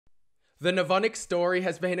The Novonix story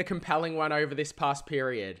has been a compelling one over this past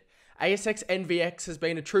period. ASX NVX has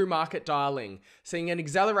been a true market darling, seeing an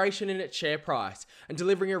acceleration in its share price and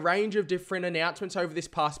delivering a range of different announcements over this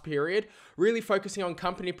past period, really focusing on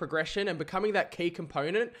company progression and becoming that key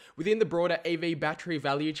component within the broader EV battery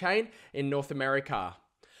value chain in North America.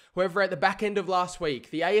 However, at the back end of last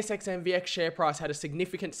week, the ASX NVX share price had a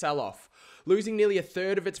significant sell-off, losing nearly a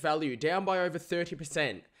third of its value, down by over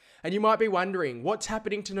 30%. And you might be wondering, what's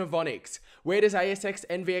happening to Novonix? Where does ASX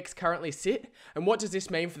NVX currently sit? And what does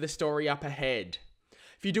this mean for the story up ahead?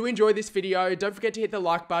 If you do enjoy this video, don't forget to hit the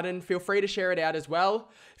like button. Feel free to share it out as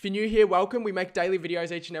well. If you're new here, welcome. We make daily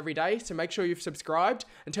videos each and every day, so make sure you've subscribed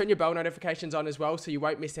and turn your bell notifications on as well so you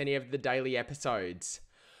won't miss any of the daily episodes.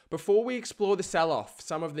 Before we explore the sell-off,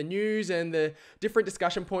 some of the news and the different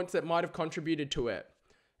discussion points that might have contributed to it,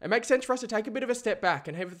 it makes sense for us to take a bit of a step back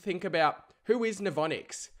and have a think about who is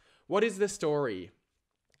Novonix? What is the story?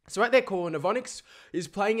 So at their core, Novonix is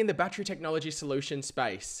playing in the battery technology solution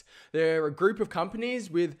space. They're a group of companies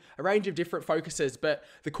with a range of different focuses, but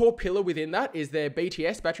the core pillar within that is their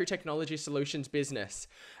BTS, Battery Technology Solutions business.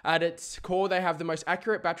 At its core, they have the most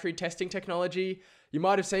accurate battery testing technology. You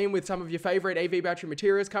might have seen with some of your favorite EV battery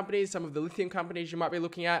materials companies, some of the lithium companies you might be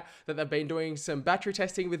looking at, that they've been doing some battery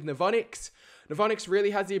testing with Novonix. Novonix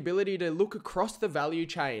really has the ability to look across the value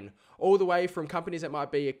chain, all the way from companies that might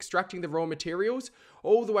be extracting the raw materials,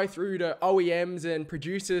 all the way through to OEMs and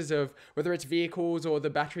producers of whether it's vehicles or the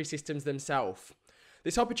battery systems themselves.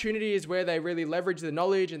 This opportunity is where they really leverage the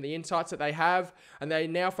knowledge and the insights that they have, and they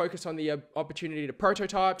now focus on the opportunity to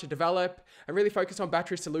prototype, to develop, and really focus on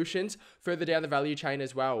battery solutions further down the value chain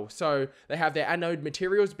as well. So they have their anode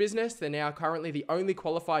materials business. They're now currently the only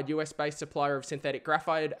qualified US-based supplier of synthetic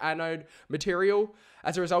graphite anode material.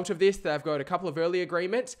 As a result of this, they've got a couple of early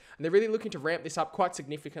agreements, and they're really looking to ramp this up quite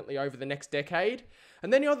significantly over the next decade.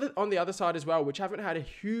 And then on the other side as well, which haven't had a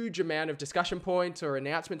huge amount of discussion points or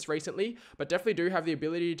announcements recently, but definitely do have the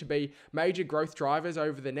ability to be major growth drivers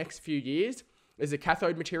over the next few years, is a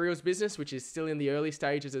cathode materials business, which is still in the early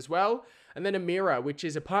stages as well. And then Amira, which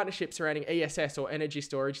is a partnership surrounding ESS or energy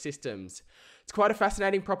storage systems. It's quite a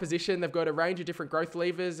fascinating proposition. They've got a range of different growth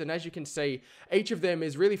levers, and as you can see, each of them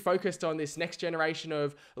is really focused on this next generation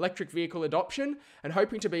of electric vehicle adoption and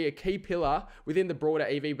hoping to be a key pillar within the broader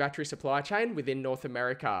EV battery supply chain within North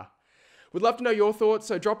America. Would love to know your thoughts,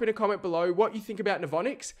 so drop in a comment below what you think about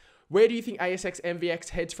Novonix. Where do you think ASX NVX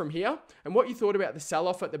heads from here? And what you thought about the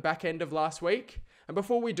sell-off at the back end of last week? And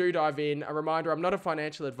before we do dive in, a reminder, I'm not a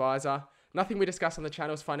financial advisor. Nothing we discuss on the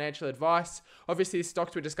channel is financial advice. Obviously, the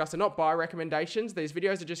stocks we discuss are not buy recommendations. These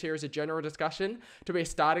videos are just here as a general discussion to be a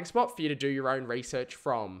starting spot for you to do your own research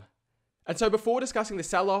from. And so before discussing the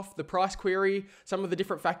sell-off, the price query, some of the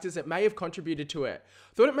different factors that may have contributed to it,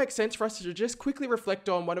 I thought it makes sense for us to just quickly reflect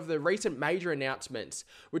on one of the recent major announcements,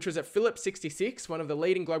 which was that Phillips 66, one of the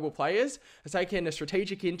leading global players, has taken a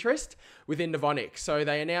strategic interest within Novonix. So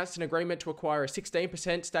they announced an agreement to acquire a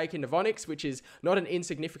 16% stake in Novonix, which is not an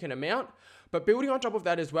insignificant amount. But building on top of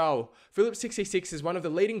that as well, Phillips 66 is one of the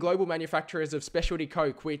leading global manufacturers of specialty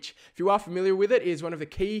coke, which, if you are familiar with it, is one of the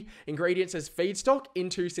key ingredients as feedstock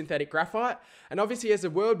into synthetic graphite. And obviously, as the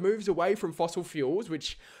world moves away from fossil fuels,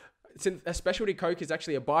 which a specialty coke is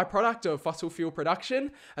actually a byproduct of fossil fuel production.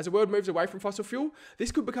 As the world moves away from fossil fuel,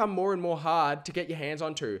 this could become more and more hard to get your hands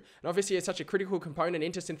onto. And obviously, it's such a critical component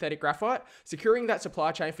into synthetic graphite. Securing that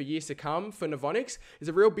supply chain for years to come for Novonix is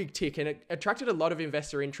a real big tick, and it attracted a lot of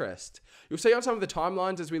investor interest. You'll see on some of the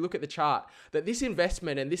timelines as we look at the chart that this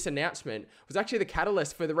investment and this announcement was actually the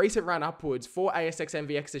catalyst for the recent run upwards for ASX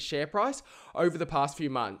NVX's share price over the past few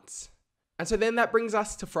months. And so then that brings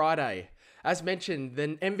us to Friday. As mentioned,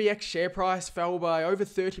 the NVX share price fell by over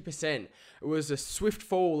 30%. It was a swift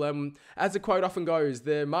fall. As the quote often goes,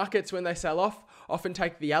 the markets, when they sell off, often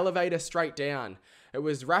take the elevator straight down. It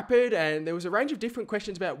was rapid, and there was a range of different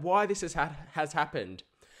questions about why this has happened.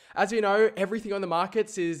 As you know, everything on the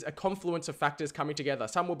markets is a confluence of factors coming together.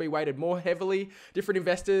 Some will be weighted more heavily. Different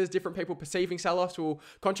investors, different people perceiving sell-offs will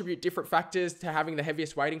contribute different factors to having the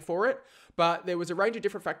heaviest weighting for it. But there was a range of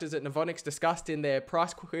different factors that Novonix discussed in their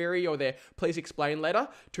price query or their please explain letter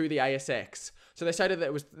to the ASX. So they stated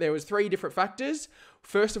that there was three different factors.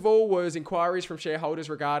 First of all was inquiries from shareholders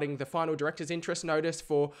regarding the final director's interest notice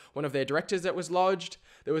for one of their directors that was lodged.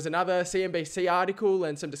 There was another CNBC article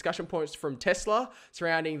and some discussion points from Tesla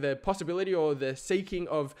surrounding the possibility or the seeking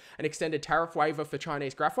of an extended tariff waiver for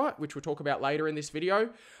Chinese graphite, which we'll talk about later in this video.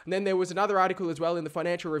 And then there was another article as well in the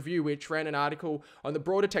Financial Review, which ran an article on the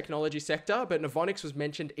broader technology sector, but Novonix was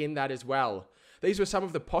mentioned in that as well. These were some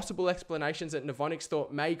of the possible explanations that Novonix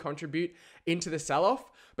thought may contribute into the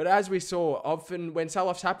sell-off, But as we saw, often when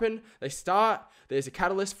sell-offs happen, they start, there's a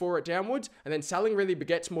catalyst for it downwards, and then selling really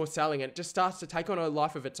begets more selling, and it just starts to take on a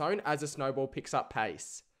life of its own as the snowball picks up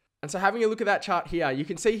pace. And so having a look at that chart here, you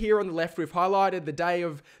can see here on the left, we've highlighted the day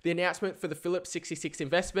of the announcement for the Phillips 66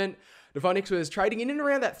 investment. Novonix was trading in and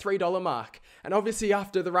around that $3 mark. And obviously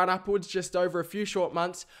after the run upwards, just over a few short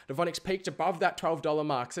months, Novonix peaked above that $12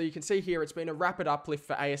 mark. So you can see here, it's been a rapid uplift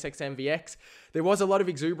for ASX NVX. There was a lot of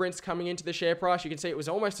exuberance coming into the share price. You can see it was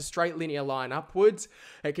almost a straight linear line upwards.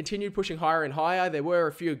 It continued pushing higher and higher. There were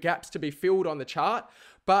a few gaps to be filled on the chart.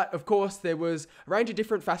 But of course, there was a range of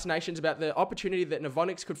different fascinations about the opportunity that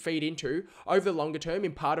Novonix could feed into over the longer term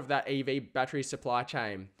in part of that EV battery supply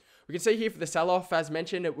chain. We can see here for the sell-off, as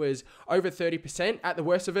mentioned, it was over 30%. At the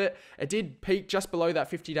worst of it, it did peak just below that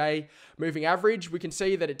 50-day moving average. We can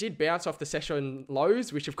see that it did bounce off the session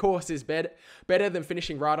lows, which of course is better than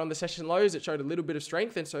finishing right on the session lows. It showed a little bit of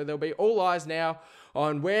strength, and so there'll be all eyes now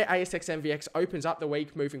on where ASX NVX opens up the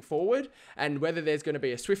week moving forward, and whether there's going to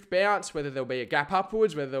be a swift bounce, whether there'll be a gap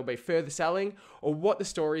upwards, whether there'll be further selling, or what the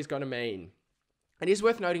story is going to mean. It is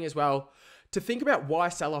worth noting as well to think about why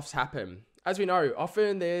sell-offs happen. As we know,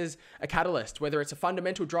 often there's a catalyst, whether it's a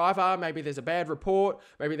fundamental driver, maybe there's a bad report,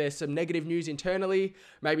 maybe there's some negative news internally,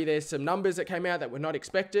 maybe there's some numbers that came out that were not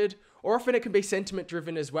expected, or often it can be sentiment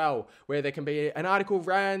driven as well, where there can be an article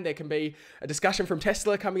ran, there can be a discussion from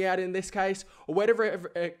Tesla coming out in this case, or whatever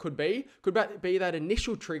it could be that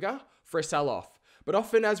initial trigger for a sell-off. But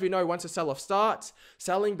often, as we know, once a sell-off starts,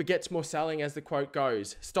 selling begets more selling, as the quote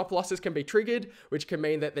goes. Stop losses can be triggered, which can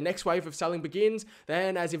mean that the next wave of selling begins.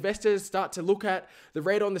 Then as investors start to look at the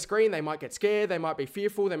red on the screen, they might get scared, they might be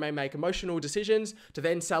fearful, they may make emotional decisions to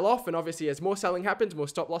then sell off. And obviously, as more selling happens, more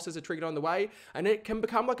stop losses are triggered on the way. And it can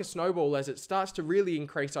become like a snowball as it starts to really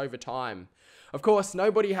increase over time. Of course,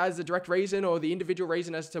 nobody has a direct reason or the individual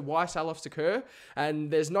reason as to why sell-offs occur, and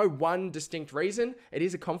there's no one distinct reason. It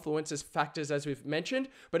is a confluence of factors, as we've mentioned,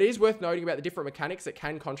 but it is worth noting about the different mechanics that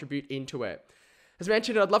can contribute into it. As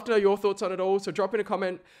mentioned, I'd love to know your thoughts on it all, so drop in a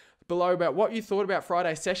comment below about what you thought about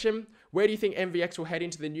Friday's session. Where do you think NVX will head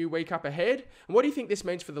into the new week up ahead? And what do you think this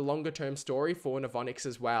means for the longer-term story for Novonix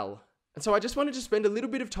as well? And so I just wanted to spend a little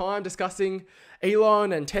bit of time discussing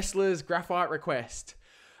Elon and Tesla's graphite request.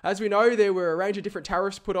 As we know, there were a range of different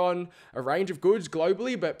tariffs put on a range of goods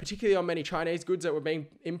globally, but particularly on many Chinese goods that were being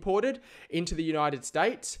imported into the United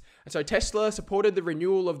States. And so Tesla supported the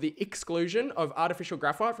renewal of the exclusion of artificial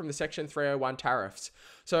graphite from the Section 301 tariffs.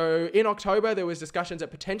 So in October, there was discussions that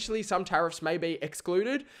potentially some tariffs may be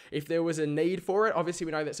excluded if there was a need for it. Obviously,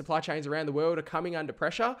 we know that supply chains around the world are coming under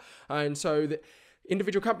pressure. And so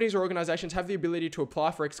individual companies or organizations have the ability to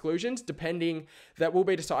apply for exclusions, depending that will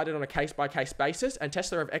be decided on a case-by-case basis. And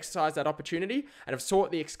Tesla have exercised that opportunity and have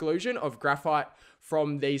sought the exclusion of graphite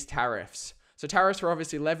from these tariffs. So tariffs were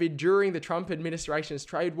obviously levied during the Trump administration's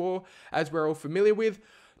trade war, as we're all familiar with.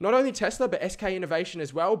 Not only Tesla, but SK Innovation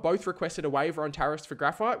as well, both requested a waiver on tariffs for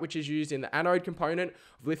graphite, which is used in the anode component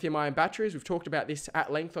of lithium-ion batteries. We've talked about this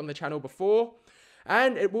at length on the channel before.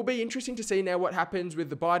 And it will be interesting to see now what happens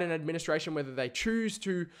with the Biden administration, whether they choose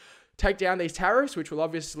to take down these tariffs, which will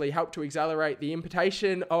obviously help to accelerate the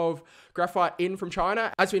importation of graphite in from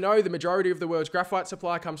China. As we know, the majority of the world's graphite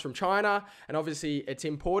supply comes from China, and obviously it's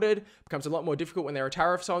imported. It becomes a lot more difficult when there are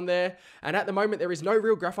tariffs on there. And at the moment, there is no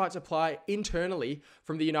real graphite supply internally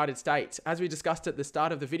from the United States. As we discussed at the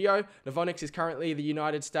start of the video, Novonix is currently the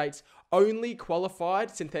United States' only qualified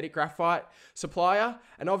synthetic graphite supplier,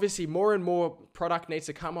 and obviously more and more product needs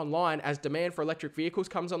to come online as demand for electric vehicles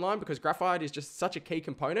comes online, because graphite is just such a key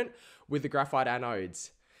component with the graphite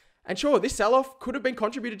anodes. And sure, this sell-off could have been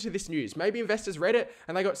contributed to this news. Maybe investors read it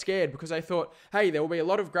and they got scared because they thought, hey, there will be a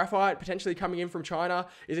lot of graphite potentially coming in from China.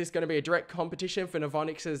 Is this going to be a direct competition for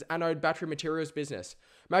Novonix's Anode Battery Materials business?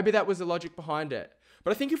 Maybe that was the logic behind it.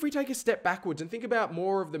 But I think if we take a step backwards and think about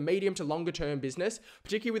more of the medium to longer term business,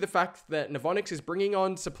 particularly with the fact that Novonix is bringing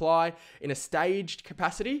on supply in a staged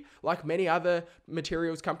capacity, like many other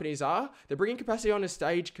materials companies are, they're bringing capacity on a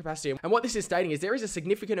staged capacity. And what this is stating is there is a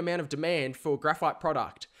significant amount of demand for graphite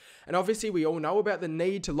product. And obviously we all know about the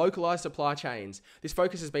need to localize supply chains. This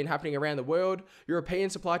focus has been happening around the world. European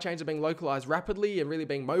supply chains are being localized rapidly and really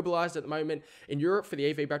being mobilized at the moment in Europe for the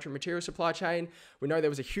EV battery material supply chain. We know there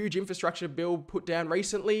was a huge infrastructure bill put down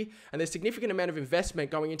recently, and there's significant amount of investment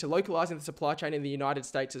going into localizing the supply chain in the United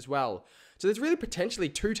States as well. So there's really potentially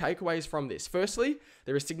two takeaways from this. Firstly,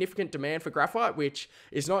 there is significant demand for graphite, which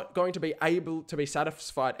is not going to be able to be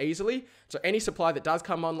satisfied easily. So any supply that does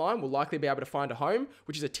come online will likely be able to find a home,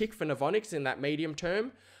 which is a tick for Novonix in that medium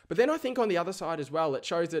term. But then I think on the other side as well, it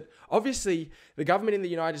shows that obviously the government in the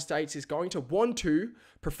United States is going to want to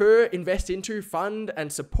prefer, invest into, fund,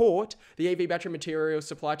 and support the EV battery materials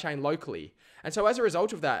supply chain locally. And so as a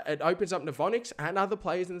result of that, it opens up Novonix and other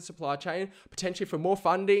players in the supply chain potentially for more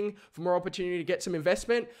funding, for more opportunity to get some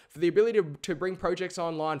investment, for the ability to bring projects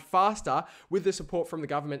online faster with the support from the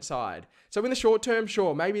government side. So in the short term,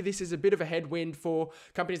 sure, maybe this is a bit of a headwind for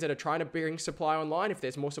companies that are trying to bring supply online if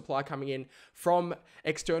there's more supply coming in from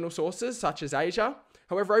external sources such as Asia.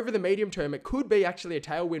 However, over the medium term, it could be actually a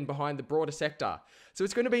tailwind behind the broader sector. So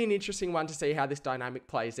it's going to be an interesting one to see how this dynamic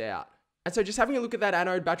plays out. And so just having a look at that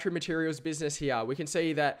anode battery materials business here, we can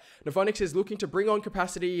see that Novonix is looking to bring on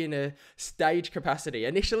capacity in a stage capacity,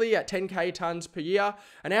 initially at 10k tons per year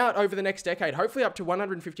and out over the next decade, hopefully up to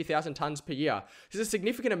 150,000 tons per year. This is a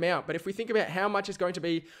significant amount, but if we think about how much is going to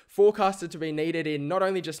be forecasted to be needed in not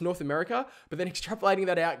only just North America, but then extrapolating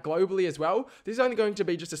that out globally as well, this is only going to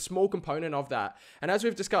be just a small component of that. And as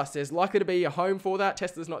we've discussed, there's likely to be a home for that.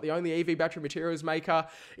 Tesla's not the only EV battery materials maker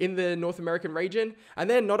in the North American region. And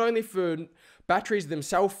then not only for batteries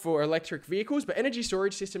themselves for electric vehicles, but energy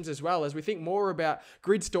storage systems as well, as we think more about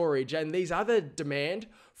grid storage and these other demand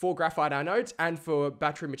for graphite anodes and for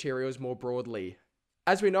battery materials more broadly.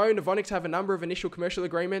 As we know, Novonix have a number of initial commercial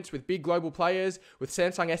agreements with big global players, with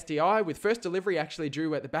Samsung SDI, with first delivery actually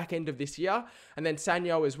due at the back end of this year, and then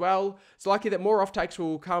Sanyo as well. It's likely that more offtakes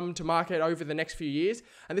will come to market over the next few years,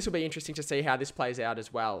 and this will be interesting to see how this plays out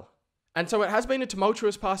as well. And so it has been a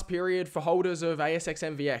tumultuous past period for holders of ASX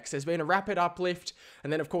NVX. There's been a rapid uplift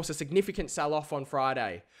and then of course a significant sell-off on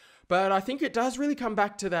Friday. But I think it does really come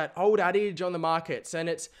back to that old adage on the markets, and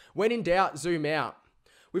it's when in doubt, zoom out.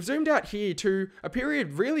 We've zoomed out here to a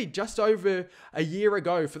period really just over a year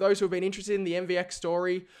ago. For those who have been interested in the NVX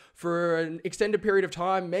story for an extended period of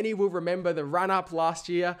time, many will remember the run up last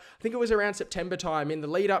year. I think it was around September time in the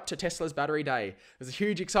lead up to Tesla's Battery Day. There's a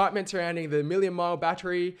huge excitement surrounding the million-mile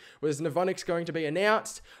battery. Was Novonix going to be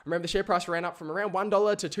announced? I remember the share price ran up from around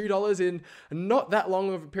 $1 to $2 in not that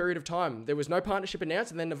long of a period of time. There was no partnership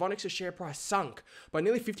announced, and then Novonix's share price sunk by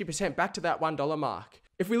nearly 50% back to that $1 mark.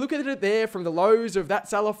 If we look at it there from the lows of that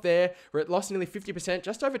sell-off there, where it lost nearly 50%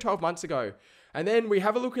 just over 12 months ago, and then we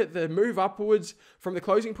have a look at the move upwards from the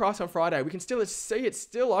closing price on Friday, we can still see it's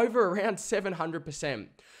still over around 700%.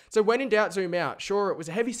 So when in doubt, zoom out. Sure, it was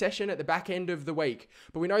a heavy session at the back end of the week,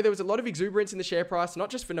 but we know there was a lot of exuberance in the share price, not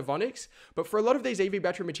just for Novonix, but for a lot of these EV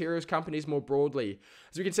battery materials companies more broadly.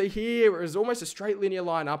 As we can see here, it was almost a straight linear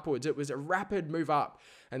line upwards. It was a rapid move up,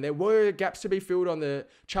 and there were gaps to be filled on the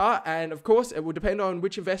chart. And of course, it will depend on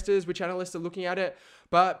which investors, which analysts are looking at it,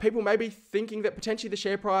 but people may be thinking that potentially the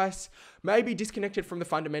share price may be disconnected from the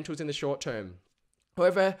fundamentals in the short term.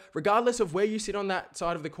 However, regardless of where you sit on that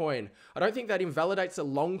side of the coin, I don't think that invalidates the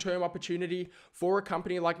long-term opportunity for a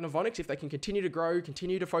company like Novonix if they can continue to grow,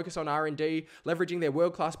 continue to focus on R&D, leveraging their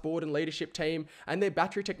world-class board and leadership team and their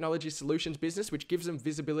battery technology solutions business, which gives them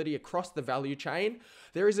visibility across the value chain.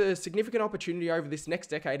 There is a significant opportunity over this next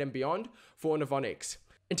decade and beyond for Novonix.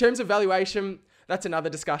 In terms of valuation, that's another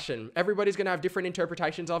discussion. Everybody's going to have different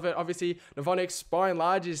interpretations of it. Obviously, Novonix, by and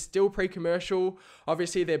large, is still pre-commercial.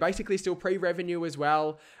 Obviously, they're basically still pre-revenue as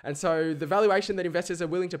well. And so the valuation that investors are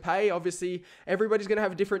willing to pay, obviously, everybody's going to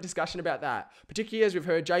have a different discussion about that. Particularly as we've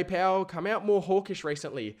heard Jay Powell come out more hawkish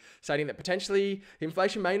recently, stating that potentially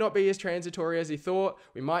inflation may not be as transitory as he thought.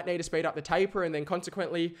 We might need to speed up the taper, and then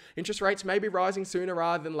consequently, interest rates may be rising sooner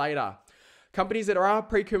rather than later. Companies that are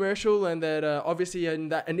pre-commercial and that are obviously in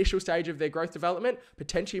that initial stage of their growth development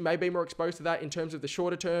potentially may be more exposed to that in terms of the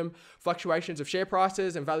shorter term fluctuations of share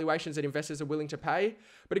prices and valuations that investors are willing to pay.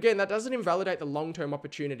 But again, that doesn't invalidate the long-term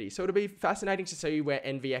opportunity. So it'll be fascinating to see where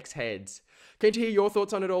NVX heads. Keen to hear your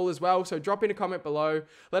thoughts on it all as well. So drop in a comment below.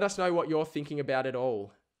 Let us know what you're thinking about it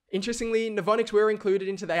all. Interestingly, Novonix were included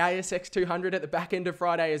into the ASX 200 at the back end of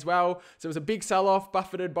Friday as well. So it was a big sell-off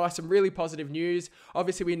buffeted by some really positive news.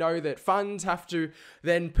 Obviously, we know that funds have to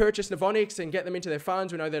then purchase Novonix and get them into their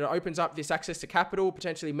funds. We know that it opens up this access to capital,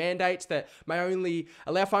 potentially mandates that may only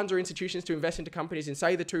allow funds or institutions to invest into companies in,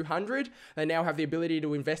 say, the 200. They now have the ability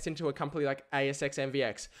to invest into a company like ASX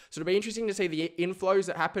NVX. So it'll be interesting to see the inflows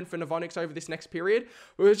that happen for Novonix over this next period.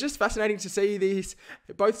 It was just fascinating to see these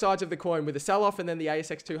both sides of the coin with the sell-off and then the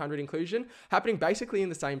ASX 200 inclusion happening basically in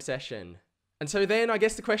the same session. And so then I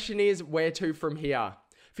guess the question is, where to from here?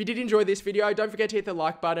 If you did enjoy this video, don't forget to hit the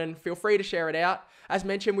like button. Feel free to share it out. As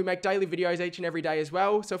mentioned, we make daily videos each and every day as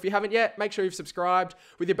well. So if you haven't yet, make sure you've subscribed.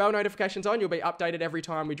 With your bell notifications on, you'll be updated every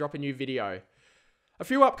time we drop a new video. A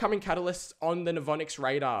few upcoming catalysts on the Novonix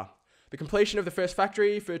radar. The completion of the first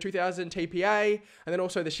factory for 2000 TPA, and then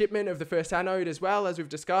also the shipment of the first anode as well, as we've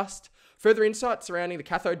discussed. Further insights surrounding the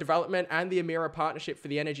cathode development and the Amira partnership for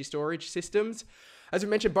the energy storage systems. As we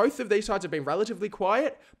mentioned, both of these sides have been relatively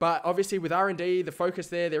quiet, but obviously with R&D, the focus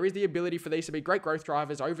there is the ability for these to be great growth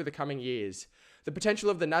drivers over the coming years. The potential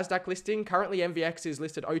of the NASDAQ listing, currently NVX is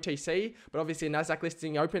listed OTC, but obviously a NASDAQ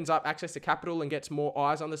listing opens up access to capital and gets more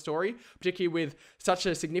eyes on the story, particularly with such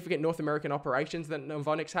a significant North American operations that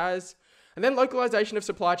Novonix has. And then localization of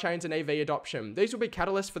supply chains and EV adoption. These will be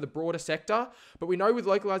catalysts for the broader sector, but we know with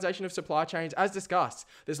localization of supply chains, as discussed,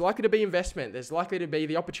 there's likely to be investment, there's likely to be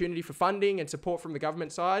the opportunity for funding and support from the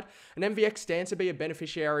government side, and NVX stands to be a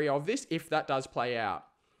beneficiary of this if that does play out.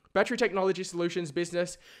 Battery Technology Solutions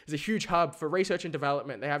business is a huge hub for research and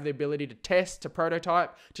development. They have the ability to test, to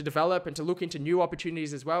prototype, to develop, and to look into new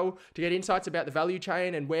opportunities as well, to get insights about the value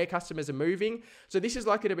chain and where customers are moving. So this is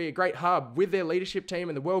likely to be a great hub with their leadership team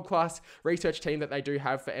and the world-class research team that they do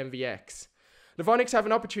have for NVX. Novonix have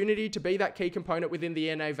an opportunity to be that key component within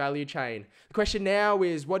the NA value chain. The question now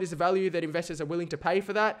is, what is the value that investors are willing to pay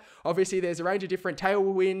for that? Obviously, there's a range of different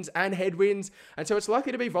tailwinds and headwinds, and so it's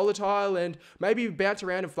likely to be volatile and maybe bounce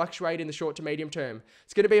around and fluctuate in the short to medium term.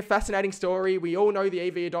 It's going to be a fascinating story. We all know the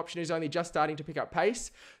EV adoption is only just starting to pick up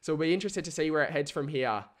pace, so we'll be interested to see where it heads from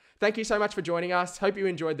here. Thank you so much for joining us. Hope you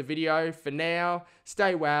enjoyed the video. For now,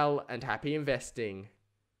 stay well and happy investing.